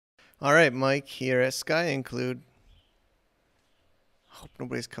All right, Mike here at Sky Include. Hope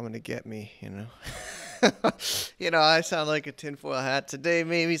nobody's coming to get me. I sound like a tinfoil hat today.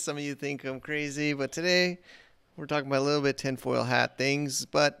 Maybe some of you think I'm crazy, but today we're talking about a little bit tinfoil hat things.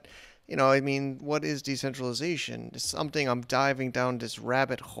 But, what is decentralization? It's something I'm diving down this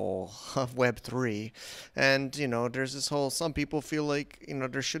rabbit hole of web3. And, there's this whole, some people feel like,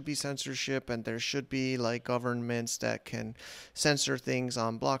 there should be censorship and there should be like governments that can censor things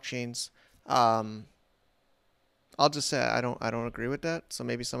on blockchains. Um, I'll just say I don't agree with that. So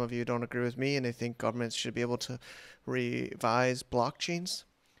maybe some of you don't agree with me, and they think governments should be able to revise blockchains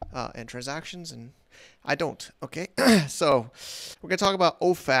and transactions, and I don't. Okay, so we're gonna talk about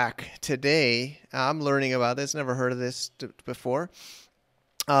OFAC today. I'm learning about this. Never heard of this before.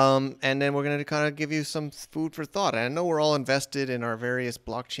 And then we're going to kind of give you some food for thought. And I know we're all invested in our various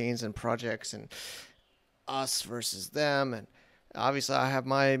blockchains and projects and us versus them. And obviously, I have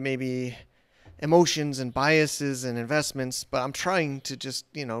my maybe emotions and biases and investments, but I'm trying to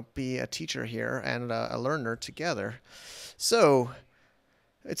just, be a teacher here and a learner together. So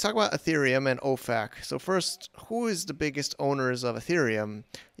let's talk about Ethereum and OFAC. So first, who is the biggest owners of Ethereum?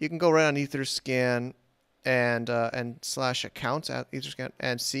 You can go right on Etherscan and slash accounts at Etherscan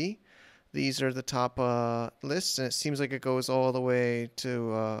and see. These are the top lists, and it seems like it goes all the way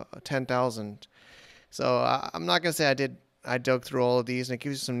to 10,000. So I'm not gonna say I dug through all of these, and it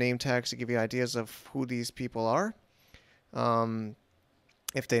gives you some name tags to give you ideas of who these people are,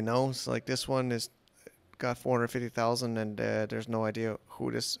 if they know. So like this one is got 450,000, and there's no idea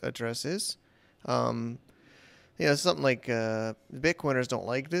who this address is. Something like Bitcoiners don't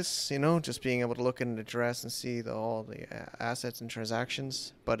like this, just being able to look at an address and see all the assets and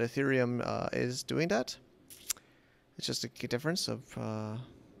transactions. But Ethereum is doing that. It's just a difference of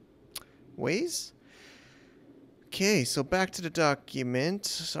ways. Okay, so back to the document.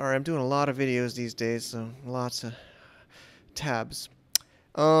 Sorry, I'm doing a lot of videos these days, so lots of tabs.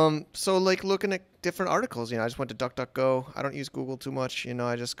 So like looking at different articles, I just went to DuckDuckGo. I don't use Google too much,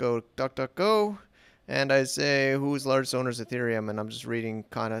 I just go DuckDuckGo, and I say who's largest owners of Ethereum, and I'm just reading,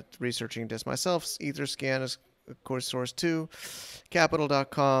 kind of researching this myself. Etherscan is, of course, source 2.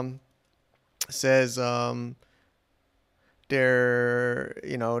 Capital.com says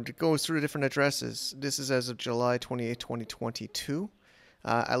it goes through different addresses. This is as of July 28, 2022.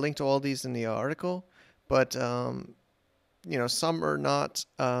 I linked to all these in the article, but some are not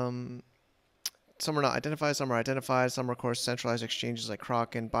identified, some are identified, some are, of course, centralized exchanges like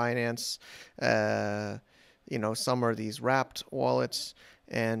Kraken, Binance. Some are these wrapped wallets,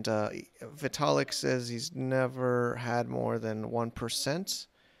 and Vitalik says he's never had more than 1%.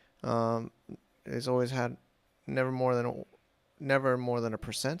 He's always had never more than a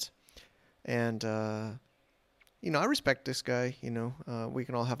percent. And I respect this guy. We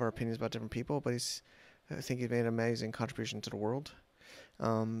can all have our opinions about different people, but I think he's made an amazing contribution to the world.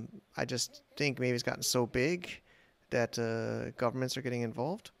 I just think maybe it's gotten so big that governments are getting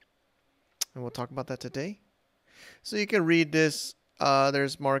involved, and we'll talk about that today. So you can read this.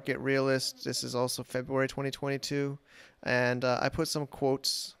 There's Market Realist. This is also February 2022, and I put some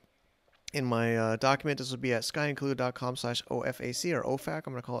quotes in my document. This will be at skyinclude.com/OFAC or OFAC.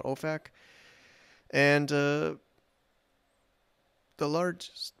 I'm going to call it OFAC. And the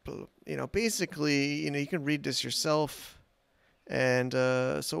largest, basically, you can read this yourself. And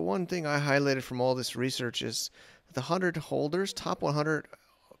so one thing I highlighted from all this research is the 100 holders, top 100,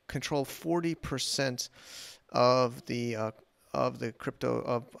 control 40% of the crypto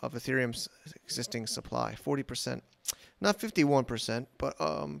of Ethereum's existing supply. 40%. Not 51%, but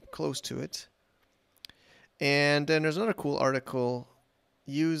close to it. And then there's another cool article.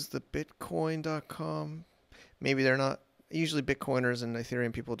 Use the Bitcoin.com. Maybe they're not. Usually Bitcoiners and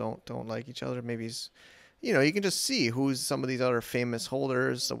Ethereum people don't like each other. Maybe you can just see who's some of these other famous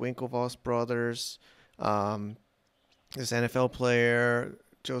holders. The Winklevoss brothers, this NFL player,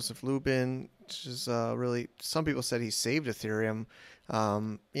 Joseph Lubin, which is really, some people said he saved Ethereum.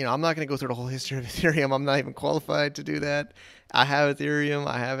 I'm not going to go through the whole history of Ethereum. I'm not even qualified to do that. I have Ethereum.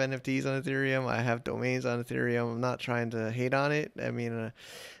 I have NFTs on Ethereum. I have domains on Ethereum. I'm not trying to hate on it.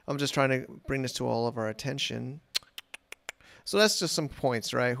 I'm just trying to bring this to all of our attention. So that's just some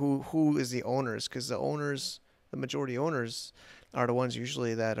points, right? Who is the owners? Because the majority owners, are the ones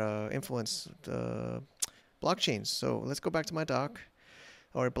usually that influence the blockchains. So let's go back to my doc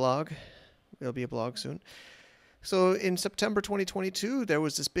or blog. It'll be a blog soon. So in September 2022, there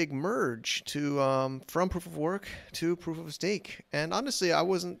was this big merge from proof of work to proof of stake. And honestly, I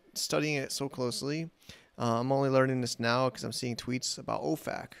wasn't studying it so closely. I'm only learning this now because I'm seeing tweets about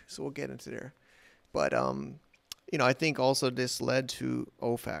OFAC. So we'll get into there. But I think also this led to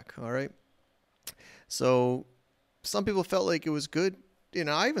OFAC. All right. So some people felt like it was good.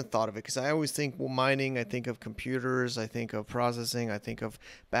 I even thought of it because I always think, well, mining, I think of computers, I think of processing, I think of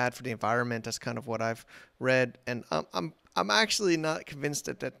bad for the environment. That's kind of what I've read. And I'm actually not convinced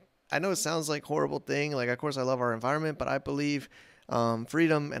that I know it sounds like a horrible thing. Like, of course, I love our environment, but I believe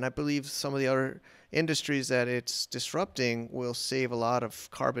freedom, and I believe some of the other industries that it's disrupting will save a lot of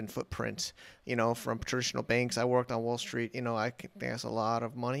carbon footprint, from traditional banks. I worked on Wall Street. I think that's a lot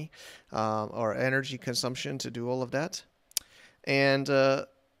of money or energy consumption to do all of that. And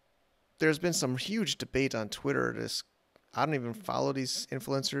there's been some huge debate on Twitter. I don't even follow these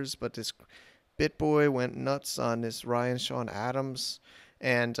influencers, but this BitBoy went nuts on this Ryan Sean Adams.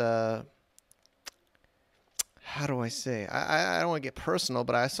 And how do I say? I don't want to get personal,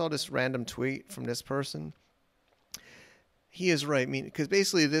 but I saw this random tweet from this person. He is right. Because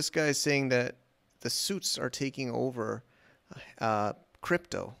basically this guy is saying that the suits are taking over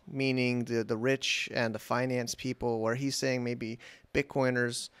crypto, meaning the rich and the finance people, where he's saying maybe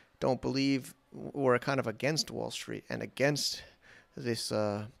Bitcoiners don't believe or are kind of against Wall Street and against this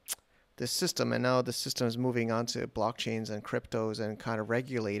system. And now the system is moving on to blockchains and cryptos and kind of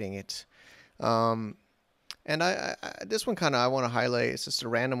regulating it. And this one kind of I want to highlight. It's just a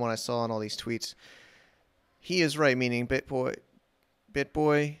random one I saw on all these tweets. He is right, meaning BitBoy,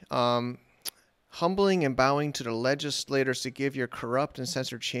 humbling and bowing to the legislators to give your corrupt and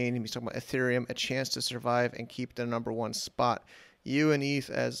censored chain, he's talking about Ethereum, a chance to survive and keep the #1 spot. You and ETH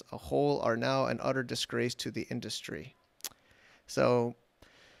as a whole are now an utter disgrace to the industry. So,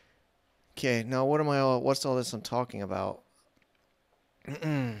 okay, now what's all this I'm talking about?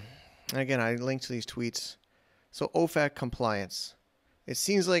 Again, I linked to these tweets. So OFAC compliance. It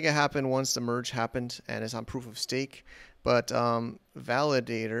seems like it happened once the merge happened and it's on proof of stake, but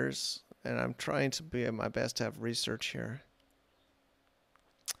validators, and I'm trying to be at my best to have research here.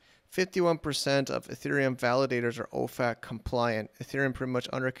 51% of Ethereum validators are OFAC compliant. Ethereum pretty much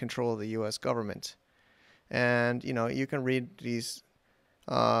under control of the US government. And, you can read these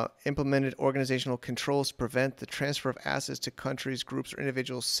implemented organizational controls to prevent the transfer of assets to countries, groups, or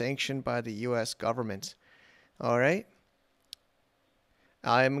individuals sanctioned by the US government. All right.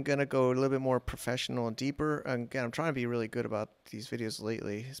 I'm going to go a little bit more professional and deeper. Again, I'm trying to be really good about these videos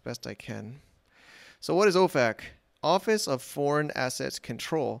lately as best I can. So what is OFAC? Office of Foreign Assets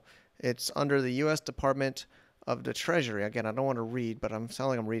Control. It's under the U.S. Department of the Treasury. Again, I don't want to read, but I'm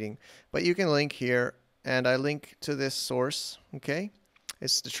sounding like I'm reading. But you can link here, and I link to this source, okay?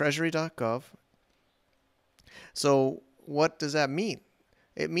 It's the treasury.gov. So what does that mean?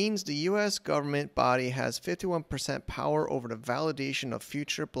 It means the U.S. government body has 51% power over the validation of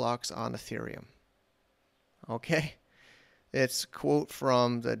future blocks on Ethereum. Okay? It's a quote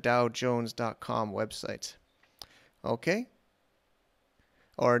from the dowjones.com website. Okay?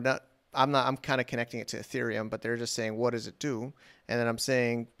 Or not, I'm kind of connecting it to Ethereum, but they're just saying, what does it do? And then I'm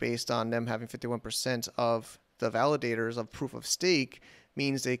saying, based on them having 51% of the validators of proof of stake,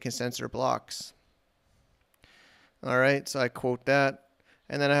 means they can censor blocks. All right, so I quote that.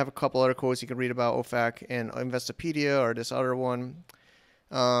 And then I have a couple other quotes you can read about OFAC and Investopedia or this other one.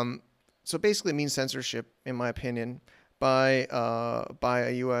 So basically it means censorship, in my opinion, by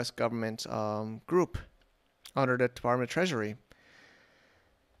a U.S. government group under the Department of Treasury.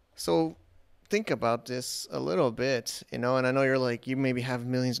 So think about this a little bit, and I know you're like, you maybe have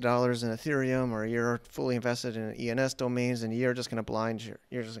millions of dollars in Ethereum, or you're fully invested in ENS domains, and you're just going to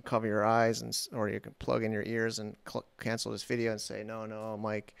you're just going to cover your eyes, or you can plug in your ears and cancel this video and say, no,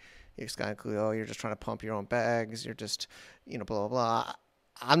 Mike, you're just kind of cool. Oh, you're just trying to pump your own bags. You're just, blah, blah, blah.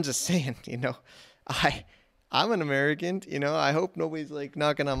 I'm just saying, I'm an American, I hope nobody's like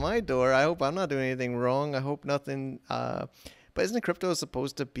knocking on my door. I hope I'm not doing anything wrong. I hope nothing, but isn't crypto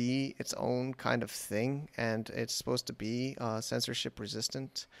supposed to be its own kind of thing, and it's supposed to be censorship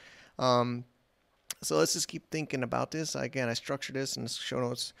resistant? So let's just keep thinking about this. Again, I structured this in the show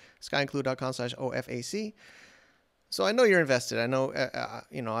notes, skyinclude.com/OFAC. So I know you're invested. I know,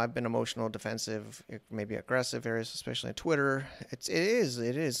 I've been emotional, defensive, maybe aggressive areas, especially on Twitter.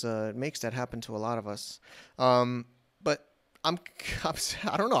 It makes that happen to a lot of us. But I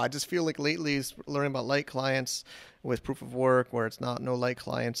don't know. I just feel like lately is learning about light clients with proof of work, where it's no light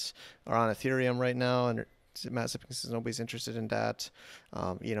clients are on Ethereum right now, and it's massive because nobody's interested in that.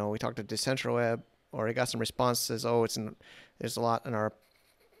 We talked to Decentralized, or I got some responses. There's a lot in our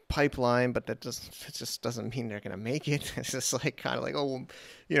pipeline, but it just doesn't mean they're going to make it. It's just like kind of like,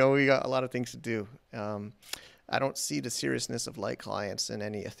 we got a lot of things to do. I don't see the seriousness of light clients in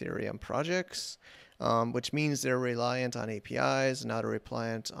any Ethereum projects. which means they're reliant on APIs, not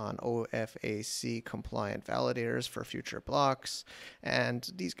reliant on OFAC compliant validators for future blocks. And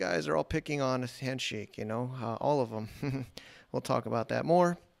these guys are all picking on Handshake, all of them. We'll talk about that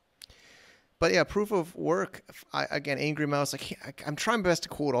more. But yeah, proof of work. Again, Angry Mouse. I'm trying my best to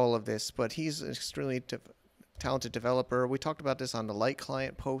quote all of this, but he's an extremely talented developer. We talked about this on the Light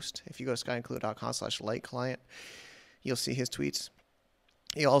Client post. If you go to skyinclude.com/Light Client, you'll see his tweets.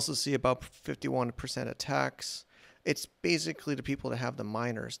 You'll also see about 51% attacks. It's basically the people that have the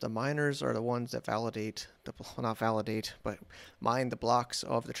miners. The miners are the ones that mine the blocks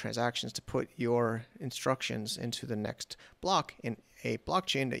of the transactions to put your instructions into the next block in a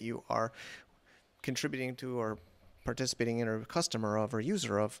blockchain that you are contributing to or participating in, or a customer of, or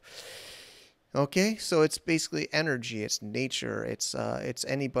user of. Okay, so it's basically energy, it's nature, it's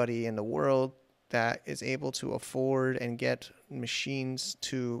anybody in the world that is able to afford and get machines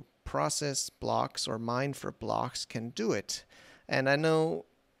to process blocks or mine for blocks can do it. And I know,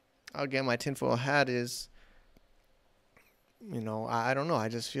 again, my tinfoil hat is, I don't know. I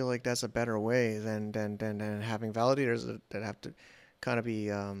just feel like that's a better way than having validators that have to kind of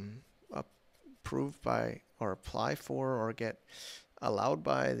be approved by or apply for or get allowed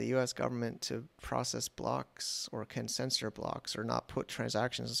by the U.S. government to process blocks or can censor blocks or not put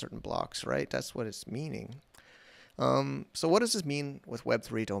transactions in certain blocks, right? That's what it's meaning. So what does this mean with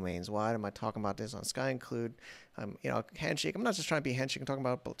Web3 domains? Why am I talking about this on SkyInclude? Handshake. I'm not just trying to be Handshake. I'm talking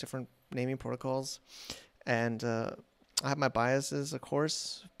about different naming protocols. And I have my biases, of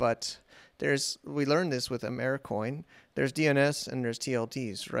course, but we learned this with Americoin. There's DNS and there's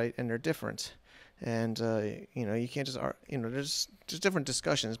TLDs, right? And they're different. And, you can't just, there's different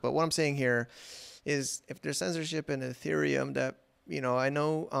discussions. But what I'm saying here is if there's censorship in Ethereum that, I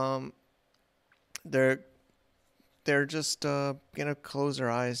know they're just going to close their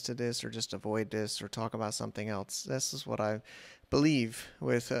eyes to this or just avoid this or talk about something else. This is what I believe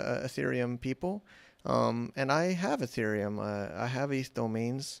with Ethereum people. And I have Ethereum. I have ETH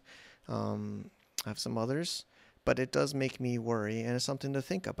domains. I have some others. But it does make me worry, and it's something to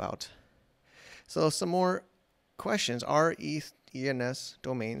think about. So some more questions. Are ETH ENS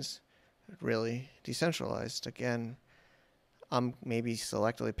domains really decentralized? Again, I'm maybe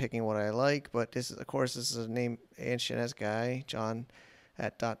selectively picking what I like, but this is a name HNS guy, John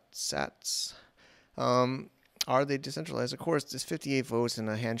at .sats. Are they decentralized? Of course, there's 58 votes in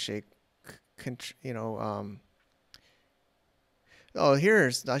a Handshake.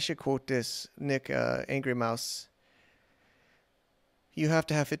 I should quote this. Nick, Angry Mouse. You have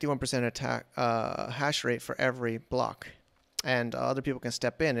to have 51% hash rate for every block. And other people can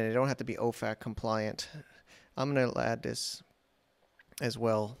step in, and they don't have to be OFAC compliant. I'm going to add this as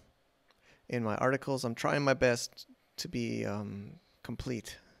well in my articles. I'm trying my best to be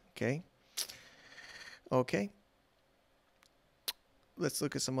complete. Okay. Let's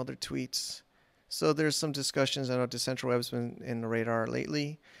look at some other tweets. So there's some discussions. I know Decentralweb's been in the radar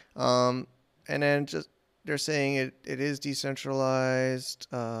lately. And then they're saying it is decentralized,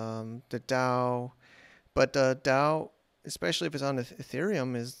 the DAO. But DAO, especially if it's on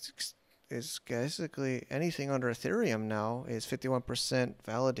Ethereum, is basically anything under Ethereum now is 51%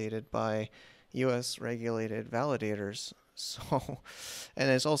 validated by U.S. regulated validators. So, and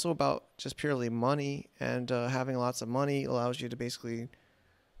it's also about just purely money, and having lots of money allows you to basically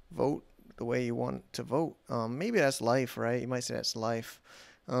vote the way you want to vote. Maybe that's life, right? You might say that's life.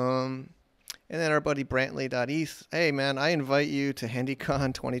 And then our buddy Brantley.eth. Hey, man, I invite you to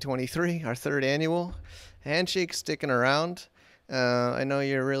HandyCon 2023, our 3rd annual. Handshake's sticking around. I know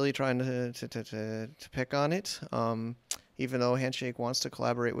you're really trying to pick on it, even though Handshake wants to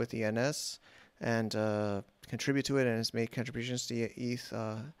collaborate with ENS and contribute to it and has made contributions to ETH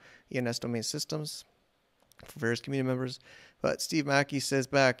ENS domain systems for various community members. But Steve Mackey says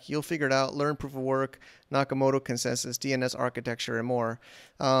back, you'll figure it out, learn proof of work, Nakamoto consensus, DNS architecture, and more.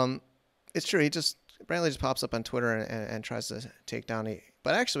 It's true. Brantley just pops up on Twitter and tries to take down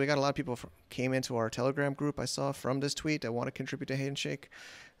But actually, we got a lot of people came into our Telegram group I saw from this tweet that want to contribute to Handshake.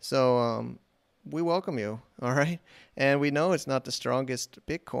 So we welcome you, all right? And we know it's not the strongest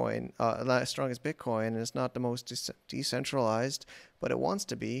Bitcoin, and it's not the most decentralized, but it wants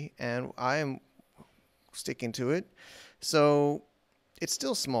to be, and I am sticking to it. So it's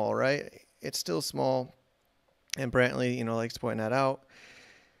still small, right? It's still small, and Brantley, likes to point that out.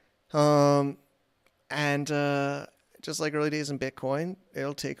 Just like early days in Bitcoin,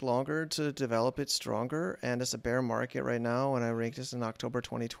 it'll take longer to develop it stronger. And it's a bear market right now. And I ranked this in October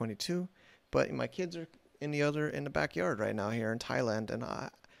 2022. But my kids are in the backyard right now here in Thailand. And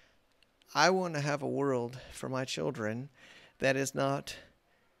I want to have a world for my children that is not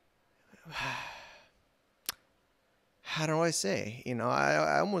how do I say?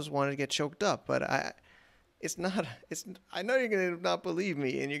 I almost wanted to get choked up, but it's not, I know you're going to not believe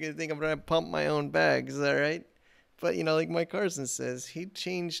me and you're going to think I'm going to pump my own bags, all right? But, like Mike Carson says, he'd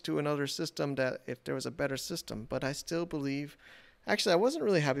change to another system that if there was a better system. But I still believe, actually, I wasn't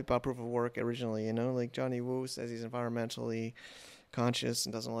really happy about proof of work originally, like Johnny Wu says he's environmentally conscious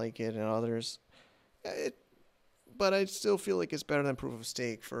and doesn't like it, and others. It, but I still feel like it's better than proof of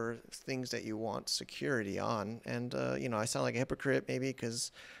stake for things that you want security on. And, I sound like a hypocrite maybe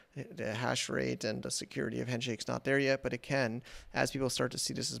because the hash rate and the security of Handshake's not there yet, but it can. As people start to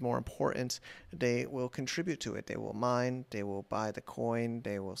see this as more important, they will contribute to it. They will mine, they will buy the coin,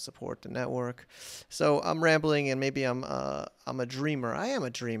 they will support the network. So I'm rambling, and maybe I'm a dreamer. I am a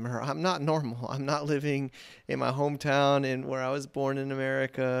dreamer. I'm not normal. I'm not living in my hometown and where I was born in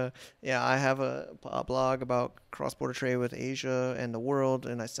America. Yeah, I have a blog about cross-border trade with Asia and the world,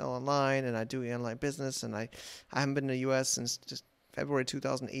 and I sell online, and I do online business, and I haven't been to the U.S. since just February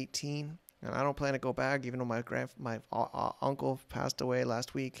 2018, and I don't plan to go back, even though my uncle passed away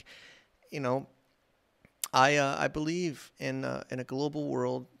last week. You know, I believe in a global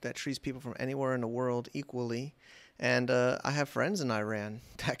world that treats people from anywhere in the world equally, and I have friends in Iran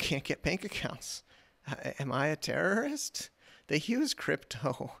that can't get bank accounts. Am I a terrorist? They use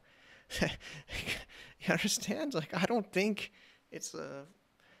crypto. You understand? Like, I don't think it's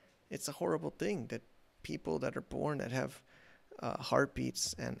a horrible thing that people that are born that have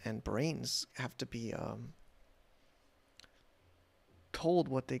heartbeats and brains have to be told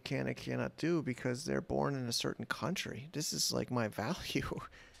what they can and cannot do because they're born in a certain country. This is like my value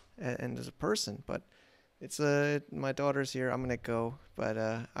and as a person. But it's my daughter's here. I'm gonna go, but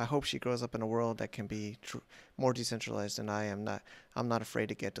I hope she grows up in a world that can be more decentralized than I am. I'm not afraid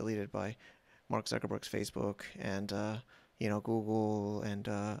to get deleted by Mark Zuckerberg's Facebook and Google and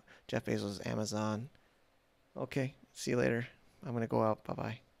Jeff Bezos' Amazon. Okay, see you later. I'm gonna go out. Bye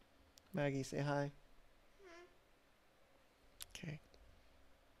bye. Maggie, say hi.